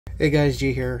Hey guys,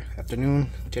 G here.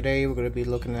 Afternoon. Today we're going to be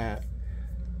looking at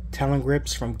Talon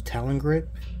grips from Talon Grip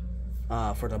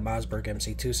for the Mossberg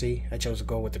MC2C. I chose to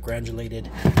go with the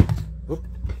granulated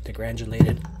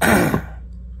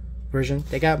version.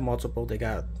 They got multiple. They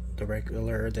got the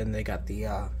regular, then they got the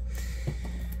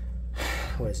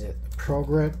what is it? Pro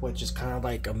Grip, which is kind of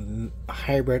like a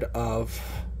hybrid of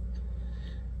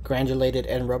granulated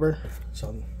and rubber.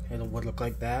 So it would look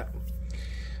like that.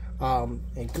 And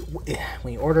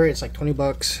when you order it, it's like 20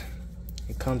 bucks.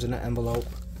 It comes in an envelope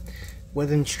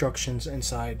with instructions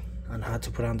inside on how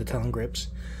to put on the Talon grips.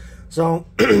 So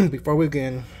before we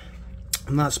begin,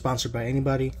 I'm not sponsored by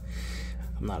anybody.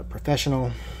 I'm not a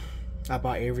professional. I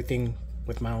bought everything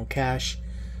with my own cash.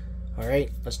 Alright,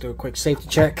 let's do a quick safety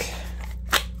check.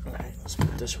 Alright, let's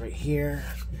put this right here.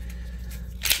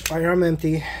 Firearm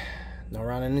empty. No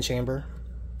round in the chamber.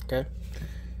 Okay.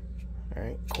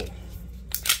 Alright, cool.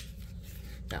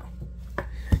 Now,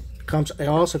 it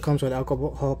also comes with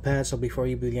alcohol pads, so before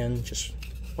you begin, just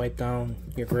wipe down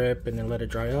your grip and then let it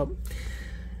dry up.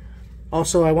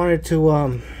 Also, I wanted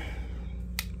to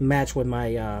match with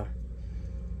my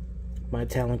my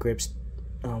Talon grips,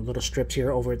 little strips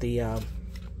here over the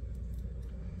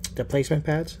placement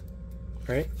pads,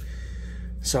 right?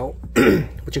 So,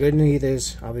 what you're gonna need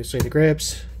is obviously the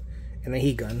grips and the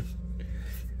heat gun.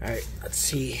 All right, let's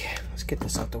see. Let's get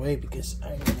this out the way because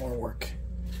I need more work.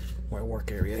 My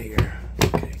work area here.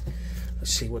 Okay,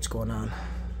 let's see what's going on.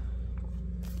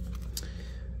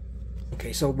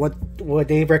 Okay, so what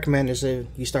they recommend is that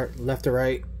you start left to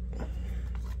right.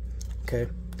 Okay,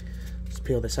 let's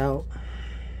peel this out.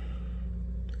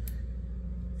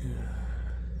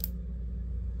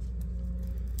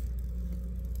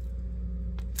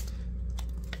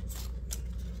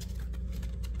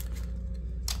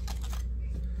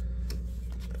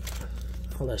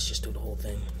 Well, let's just do the whole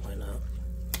thing. Why not?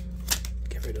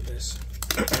 Get rid of this.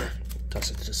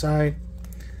 Toss it to the side.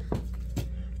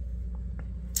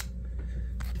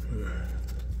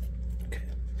 Okay.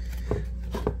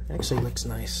 Actually looks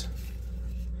nice.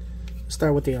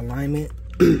 Start with the alignment.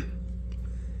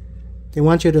 They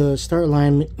want you to start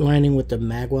lining with the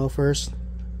magwell first,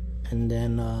 and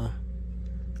then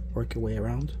work your way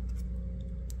around.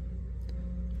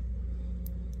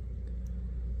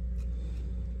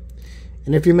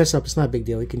 And if you mess up, it's not a big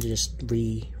deal. You can just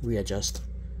readjust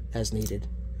as needed.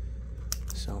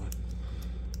 So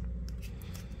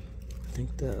I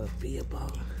think that'll be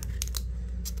about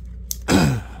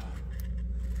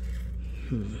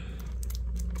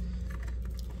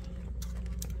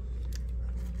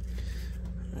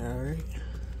Alright.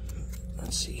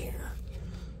 Let's see here.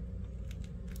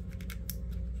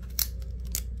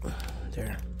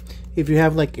 There. If you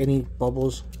have like any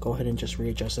bubbles, go ahead and just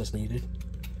readjust as needed.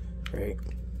 Right.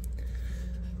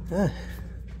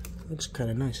 Looks kind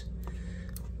of nice.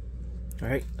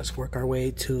 Alright, let's work our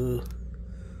way to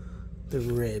the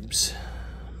ribs.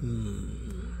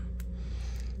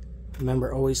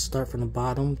 Remember, always start from the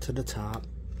bottom to the top.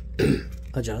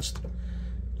 Adjust.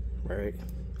 Right.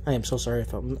 I am so sorry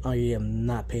if I am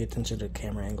not paying attention to the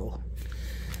camera angle.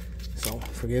 So,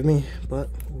 forgive me, but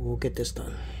we'll get this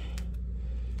done.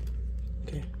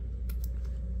 Okay.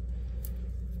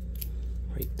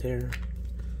 Right there.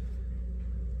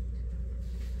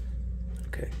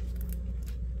 Okay.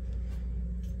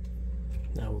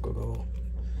 Now we'll go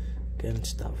again.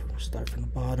 Start from the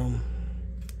bottom.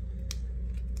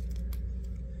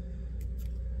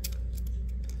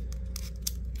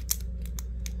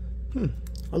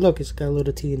 Oh look, it's got a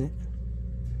little T in it.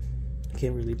 I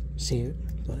can't really see it,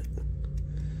 but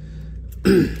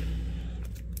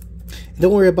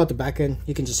don't worry about the back end.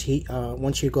 You can just heat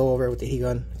once you go over it with the heat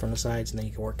gun from the sides, and then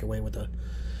you can work your way with the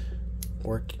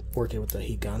work it with the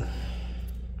heat gun.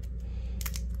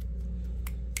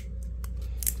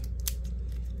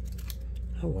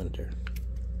 I wonder.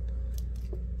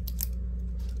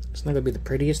 It's not gonna be the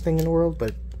prettiest thing in the world,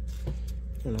 but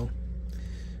you know,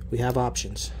 we have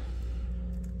options.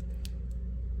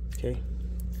 Okay.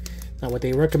 Now what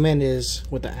they recommend is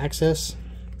with the access,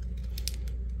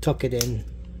 tuck it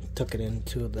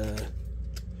into the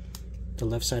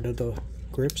left side of the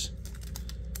grips.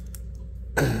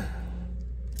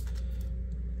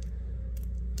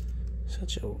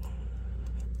 Such a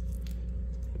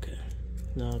okay.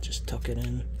 Now just tuck it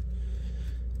in.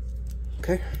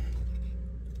 Okay.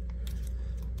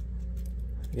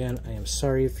 Again, I am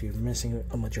sorry if you're missing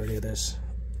a majority of this.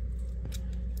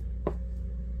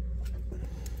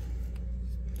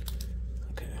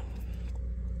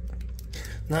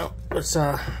 Now, let's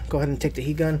go ahead and take the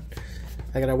heat gun.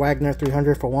 I got a Wagner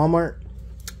 300 for Walmart.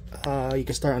 You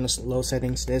can start on the low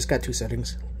settings. It's got two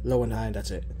settings, low and high,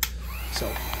 that's it.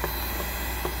 So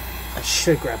I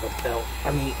should grab a belt.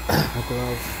 I mean, a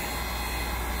glove.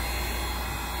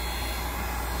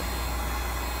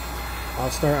 I'll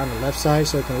start on the left side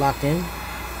so it can lock in,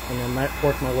 and then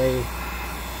work my way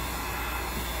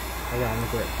around the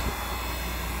grip.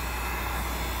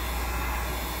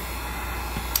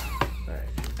 Alright.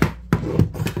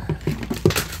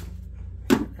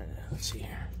 Let's see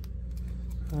here.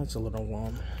 That's a little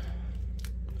warm.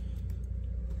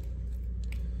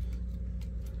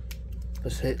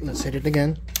 Let's hit it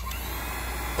again.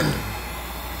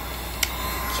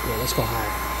 Let's go high.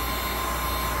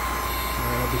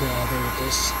 Alright, I'll be here all day with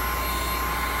this.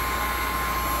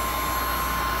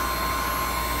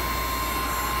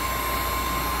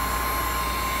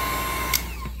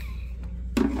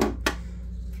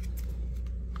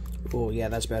 Oh yeah,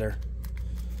 that's better.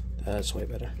 That's way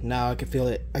better. Now I can feel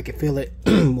it. I can feel it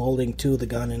molding to the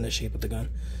gun and the shape of the gun.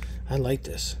 I like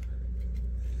this.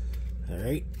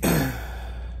 Alright.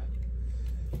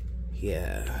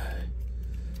 Yeah.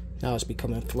 Now it's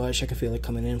becoming flush. I can feel it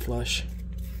coming in flush.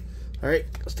 Alright,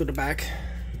 let's do the back.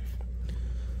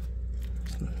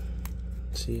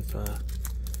 Let's see if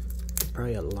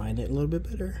probably align it a little bit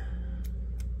better.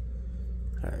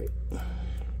 Alright.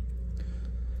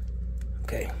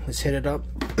 Okay, let's hit it up.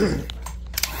 Let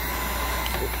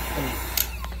me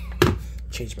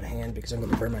change my hand because I'm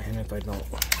gonna burn my hand if I don't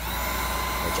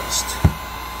adjust.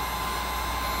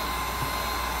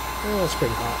 Oh, it's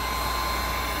pretty hot.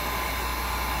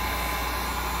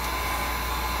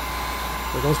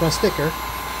 There goes my sticker.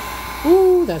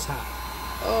 Ooh, that's hot.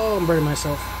 Oh, I'm burning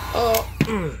myself. Oh,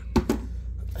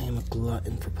 I am a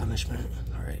glutton for punishment.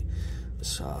 All right,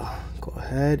 let's go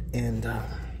ahead and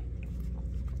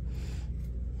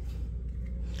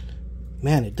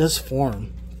man, it does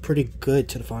form pretty good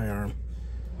to the firearm.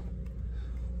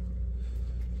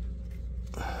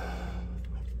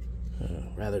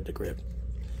 Rather the grip.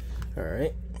 All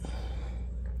right.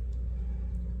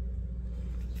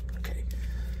 Okay.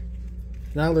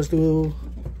 Now let's do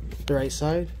the right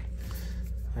side.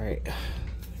 All right.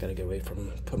 Gotta get away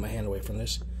from, put my hand away from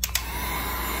this.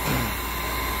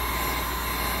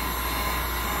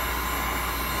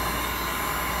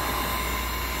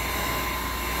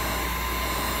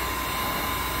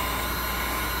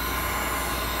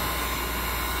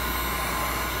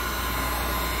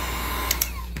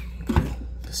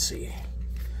 Let's see.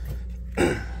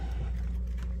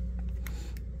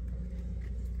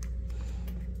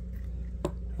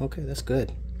 Okay, that's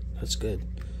good. That's good.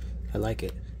 I like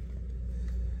it.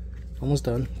 Almost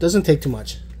done. Doesn't take too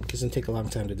much. Doesn't take a long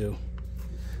time to do.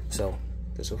 So,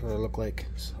 this is what it look like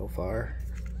so far.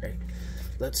 Right.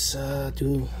 Let's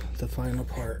do the final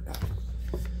part.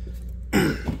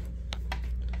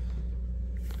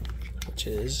 Which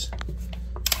is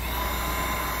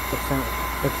the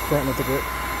front of the grip.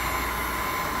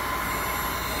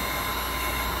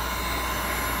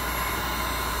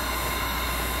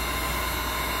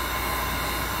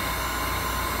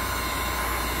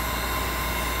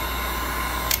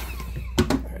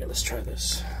 Alright, let's try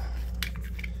this.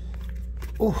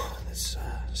 Oh, this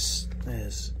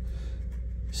is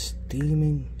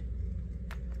steaming.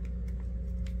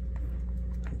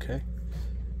 Okay.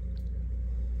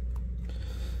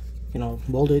 You know,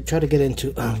 mold it. Try to get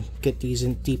into get these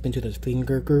in deep into the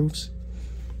finger grooves.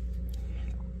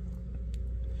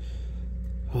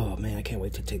 Oh man, I can't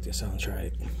wait to take this out and try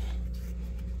it.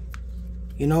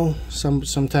 You know,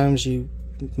 sometimes you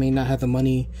may not have the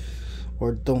money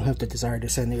or don't have the desire to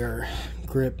send your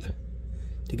grip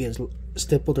to get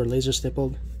stippled or laser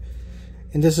stippled,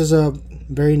 and this is a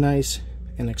very nice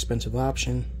and expensive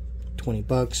option. 20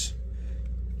 bucks.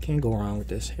 Can't go wrong with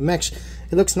this. It looks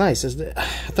nice. I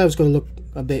thought it was going to look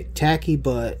a bit tacky,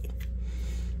 but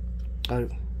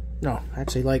no, I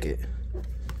actually like it.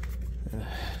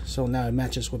 So now it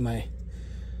matches with my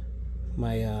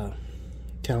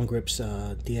Talon Grips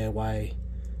DIY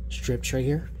strips right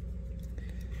here.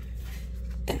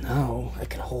 And now I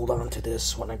can hold on to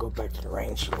this when I go back to the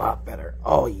range a lot better.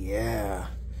 Oh yeah.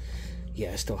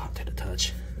 Yeah, it's still hot to the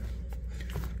touch.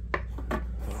 Oh,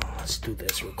 let's do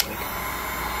this real quick.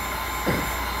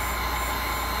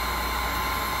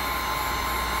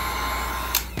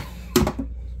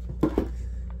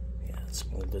 Yeah, let's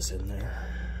mold this in there.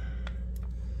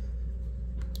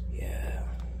 Yeah.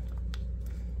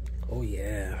 Oh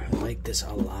yeah, I like this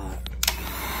a lot.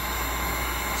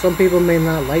 Some people may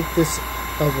not like this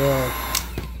of a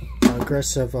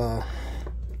aggressive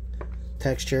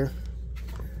texture.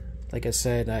 Like I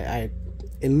said, I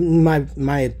in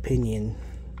my opinion,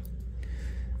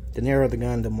 the narrower the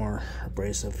gun, the more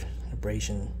abrasion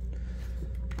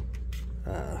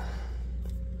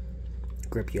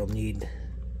grip you'll need.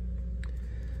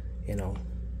 You know,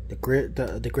 the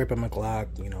grip on my Glock,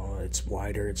 you know, it's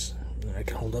wider. It's, I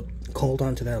can hold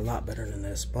on to that a lot better than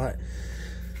this. But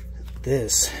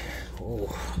this,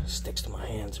 oh, sticks to my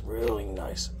hands really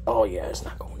nice. Oh yeah, it's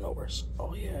not going nowhere.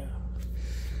 Oh yeah,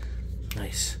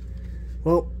 nice.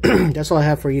 Well, that's all I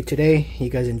have for you today. You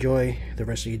guys enjoy the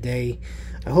rest of your day.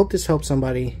 I hope this helps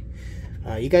somebody.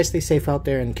 You guys stay safe out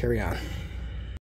there and carry on.